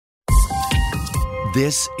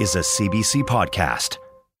This is a CBC podcast.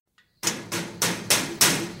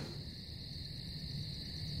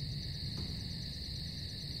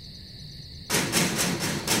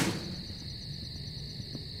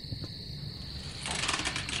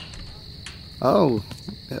 Oh,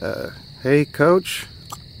 hey, Coach.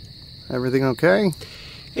 Everything okay?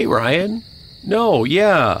 Hey, Ryan. No,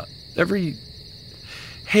 yeah.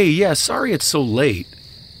 Hey, yeah, sorry it's so late.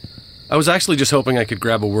 I was actually just hoping I could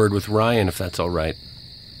grab a word with Ryan, if that's all right.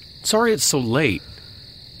 Sorry it's so late.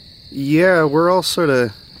 Yeah, we're all sort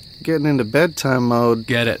of getting into bedtime mode.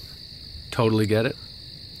 Get it. Totally get it.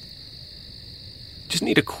 Just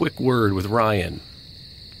need a quick word with Ryan.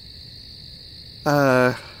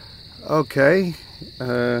 Okay.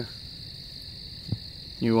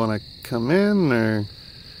 You want to come in, or?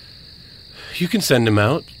 You can send him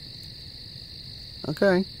out.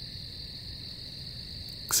 Okay.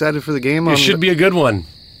 Excited for the game? It should be a good one.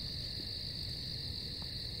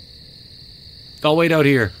 I'll wait out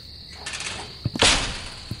here.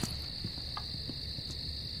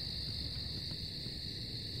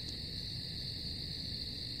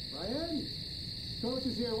 Ryan? Coach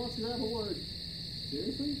is here, wants you to have a word.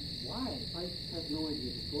 Seriously? Why? I have no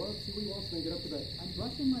idea. Just go out, see what he wants, and then get up to bed. I'm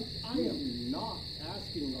brushing my... I am not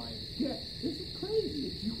asking, Ryan. This is crazy.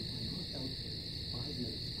 If you are not out there 5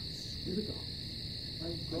 minutes, I swear to God.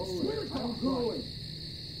 I'm going.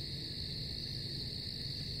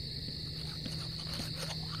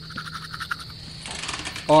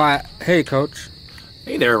 Hey, Coach.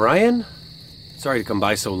 Hey there, Ryan. Sorry to come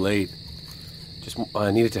by so late. Just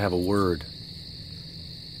needed to have a word.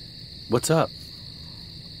 What's up?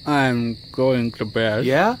 I'm going to bed.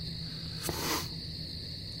 Yeah?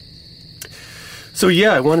 So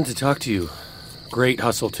yeah, I wanted to talk to you. Great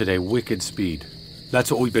hustle today, wicked speed. That's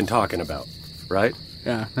what we've been talking about, right?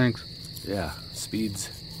 Yeah, thanks. Yeah, speeds.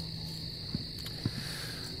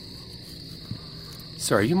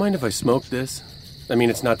 Sorry, you mind if I smoke this? I mean,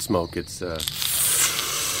 it's not smoke, it's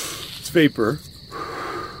vapor.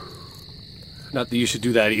 Not that you should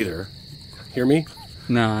do that either. Hear me?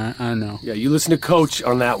 No, I know. Yeah, you listen to Coach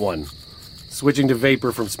on that one. Switching to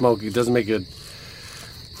vapor from smoke, it doesn't make it...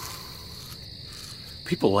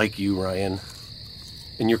 People like you, Ryan.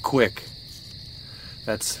 And you're quick.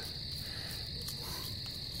 It's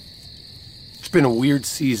been a weird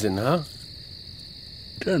season, huh?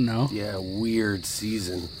 Don't know. Yeah, weird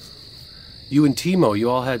season. You and Timo, you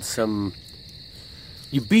all had some...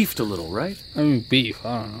 You beefed a little, right? I mean, beef.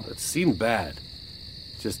 I don't know. It seemed bad.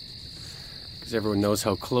 Just because everyone knows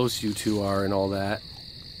how close you two are and all that.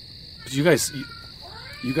 But you guys seem...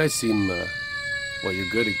 well, you're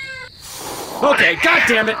good. Okay, God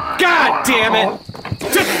damn it! God damn it!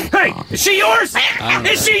 Hey, is she yours?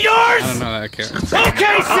 Is she yours? I don't know that character.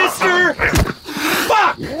 Okay, sister!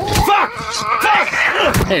 Fuck! Fuck! Fuck!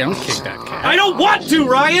 Hey, don't kick that cat. I don't want to,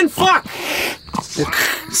 Ryan! Fuck!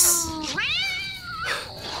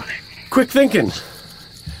 Quick thinking.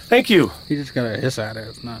 Thank you. You just gotta hiss at it.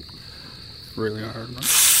 It's not really hard.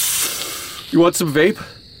 You want some vape?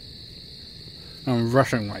 I'm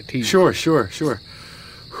brushing my teeth. Sure.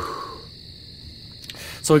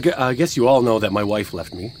 So I guess you all know that my wife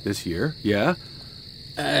left me this year, yeah?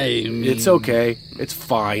 I mean... It's okay. It's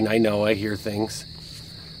fine. I know. I hear things.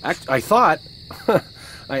 I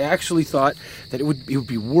actually thought that it would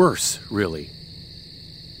be worse, really.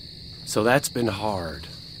 So that's been hard.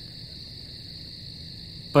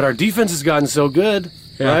 But our defense has gotten so good,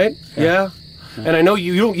 right? Yeah. And I know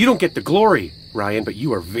you don't get the glory, Ryan, but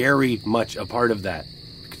you are very much a part of that.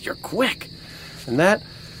 Because you're quick. And that...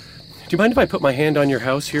 Do you mind if I put my hand on your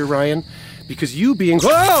house here, Ryan? Because you being...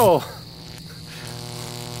 Whoa!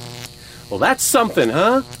 Well, that's something,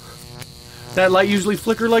 huh? That light usually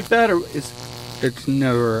flicker like that, or is... It's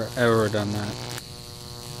never, ever done that.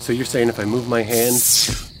 So you're saying if I move my hand...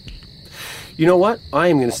 You know what? I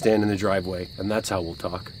am going to stand in the driveway, and that's how we'll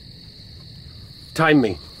talk. Time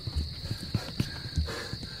me.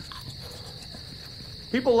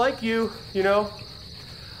 People like you, you know.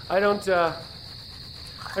 I don't, I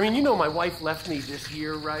mean, you know my wife left me this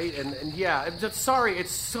year, right? And yeah, I'm just sorry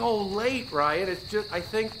it's so late, Ryan. It's just, I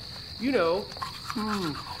think, you know...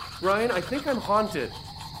 Ryan, I think I'm haunted.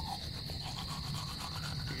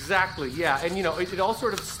 Exactly, yeah. And, you know, it all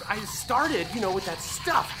sort of... I started, you know, with that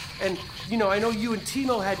stuff. And, you know, I know you and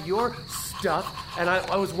Timo had your stuff. And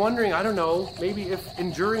I was wondering, I don't know, maybe if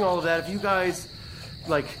enduring all of that, if you guys,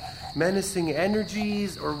 like, menacing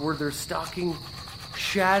energies, or were there stalking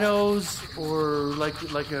shadows, or like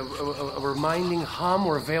a reminding hum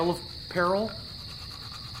or a veil of peril?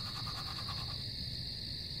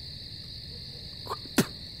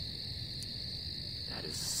 That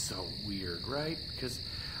is so weird, right? Because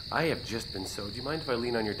I have just been so... Do you mind if I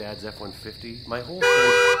lean on your dad's F-150? My whole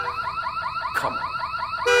thing... Come on.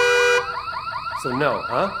 So no,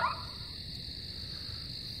 huh?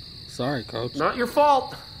 Sorry, Coach. Not your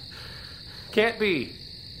fault. Can't be.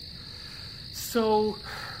 So,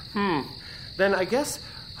 then I guess...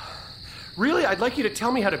 Really, I'd like you to tell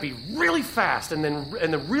me how to be really fast and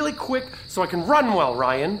then really quick so I can run well,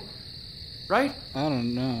 Ryan. Right? I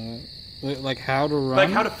don't know. Like how to run?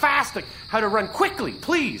 Like how to run quickly,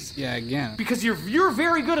 please. Yeah, again. Because you're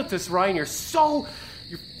very good at this, Ryan. You're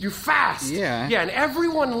fast. Yeah. Yeah, and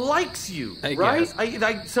everyone likes you, I right?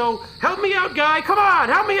 guess. So help me out, guy. Come on,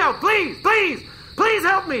 help me out, please, please, please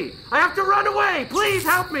help me. I have to run away. Please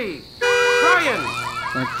help me, Ryan.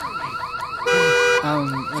 Like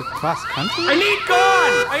cross country? I need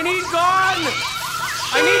gone,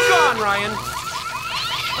 Ryan.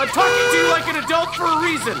 I'm talking to you like an adult for a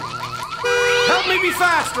reason. Help me be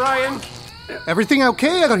fast, Ryan. Everything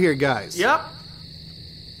okay out here, guys? Yep.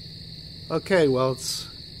 Okay, well, it's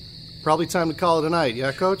probably time to call it a night,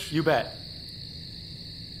 yeah, Coach? You bet.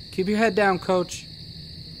 Keep your head down, Coach.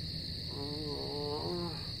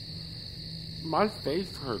 My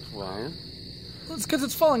face hurts, Ryan. It's because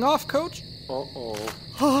it's falling off, Coach. Uh-oh.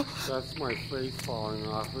 That's my face falling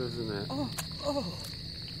off, isn't it?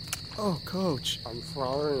 Oh, Coach. I'm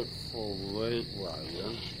sorry it's so late,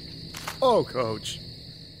 Ryan. Oh, Coach.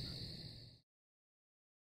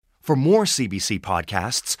 For more CBC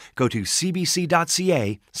podcasts, go to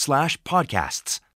cbc.ca/podcasts.